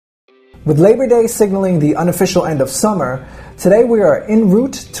With Labor Day signaling the unofficial end of summer, today we are en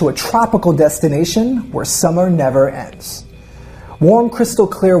route to a tropical destination where summer never ends. Warm, crystal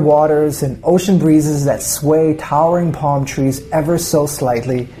clear waters and ocean breezes that sway towering palm trees ever so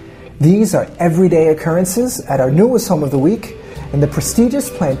slightly. These are everyday occurrences at our newest home of the week in the prestigious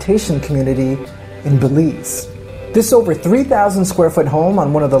plantation community in Belize. This over 3,000 square foot home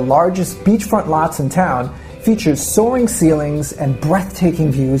on one of the largest beachfront lots in town features soaring ceilings and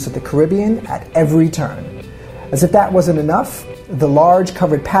breathtaking views of the Caribbean at every turn. As if that wasn't enough, the large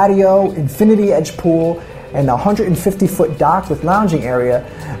covered patio, infinity edge pool, and the 150-foot dock with lounging area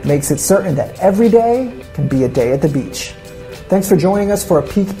makes it certain that every day can be a day at the beach. Thanks for joining us for a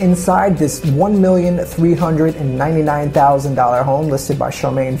peek inside this $1,399,000 home listed by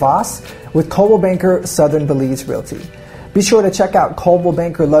Charmaine Voss with Coldwell Banker Southern Belize Realty. Be sure to check out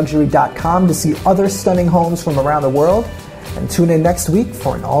ColdwellBankerLuxury.com to see other stunning homes from around the world, and tune in next week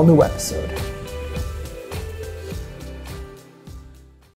for an all-new episode.